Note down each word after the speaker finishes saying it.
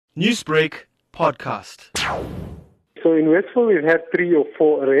Newsbreak Podcast. So in Westville, we've had 3 or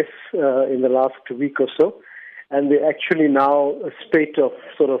 4 arrests in the last week or so, and they're actually now a spate of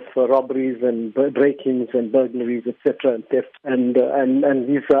sort of robberies and break-ins and burglaries, etc., and theft, and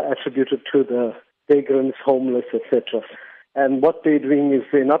these are attributed to the vagrants, homeless, etc. And what they're doing is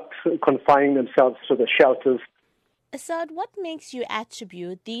they're not confining themselves to the shelters. Asad, what makes you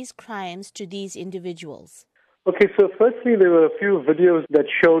attribute these crimes to these individuals? Okay, so firstly, there were a few videos that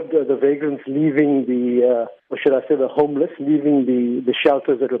showed the vagrants leaving the homeless, leaving the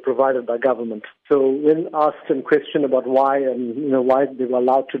shelters that were provided by government. So when asked and questioned about why why they were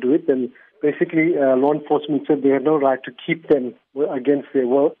allowed to do it, then basically law enforcement said they had no right to keep them against their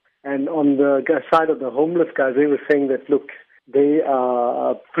will. And on the side of the homeless guys, they were saying that, look, they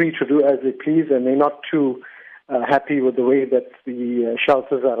are free to do as they please, and they're not too happy with the way that the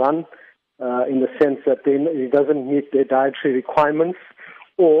shelters are run. In the sense that it doesn't meet their dietary requirements,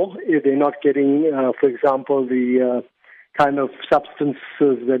 or if they're not getting, for example, the kind of substances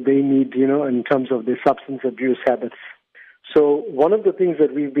that they need, in terms of their substance abuse habits. So one of the things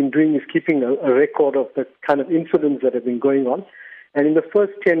that we've been doing is keeping a record of the kind of incidents that have been going on. And in the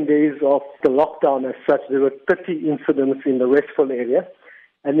first 10 days of the lockdown as such, there were 30 incidents in the Westville area.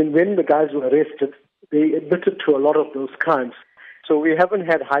 And then when the guys were arrested, they admitted to a lot of those crimes. So we haven't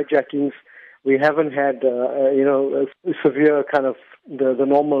had hijackings. We haven't had, severe kind of the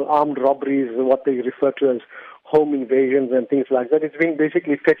normal armed robberies, what they refer to as home invasions and things like that. It's been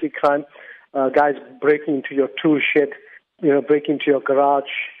basically petty crime, guys breaking into your tool shed, breaking into your garage,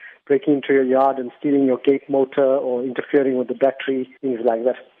 breaking into your yard and stealing your gate motor or interfering with the battery, things like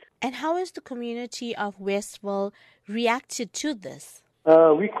that. And how has the community of Westville reacted to this?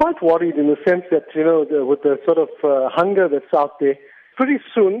 We're quite worried in the sense that, with the sort of hunger that's out there, pretty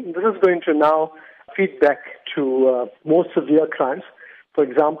soon, this is going to now feed back to more severe crimes. For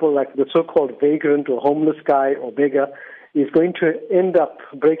example, like the so-called vagrant or homeless guy or beggar is going to end up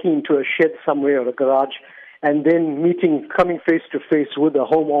breaking into a shed somewhere or a garage and then coming face to face with a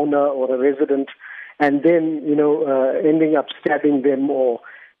homeowner or a resident and then, ending up stabbing them or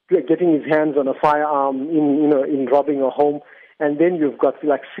getting his hands on a firearm in robbing a home. And then you've got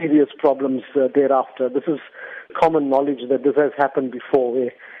serious problems thereafter. This is common knowledge that this has happened before,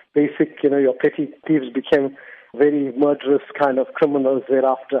 where your petty thieves became very murderous kind of criminals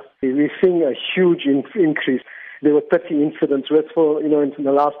thereafter. We're seeing a huge increase. There were 30 incidents. Westville, in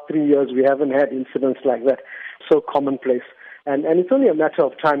the last 3 years, we haven't had incidents like that. So commonplace. And it's only a matter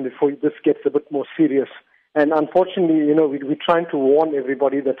of time before this gets a bit more serious. And unfortunately, we're trying to warn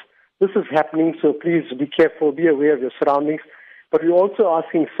everybody that this is happening, so please be careful, be aware of your surroundings. But we're also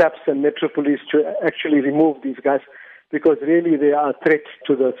asking SABC and Metro Police to actually remove these guys because really they are a threat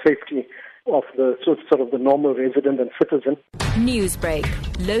to the safety of the sort of the normal resident and citizen. Newsbreak,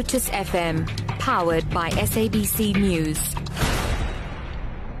 Lotus FM, powered by SABC News.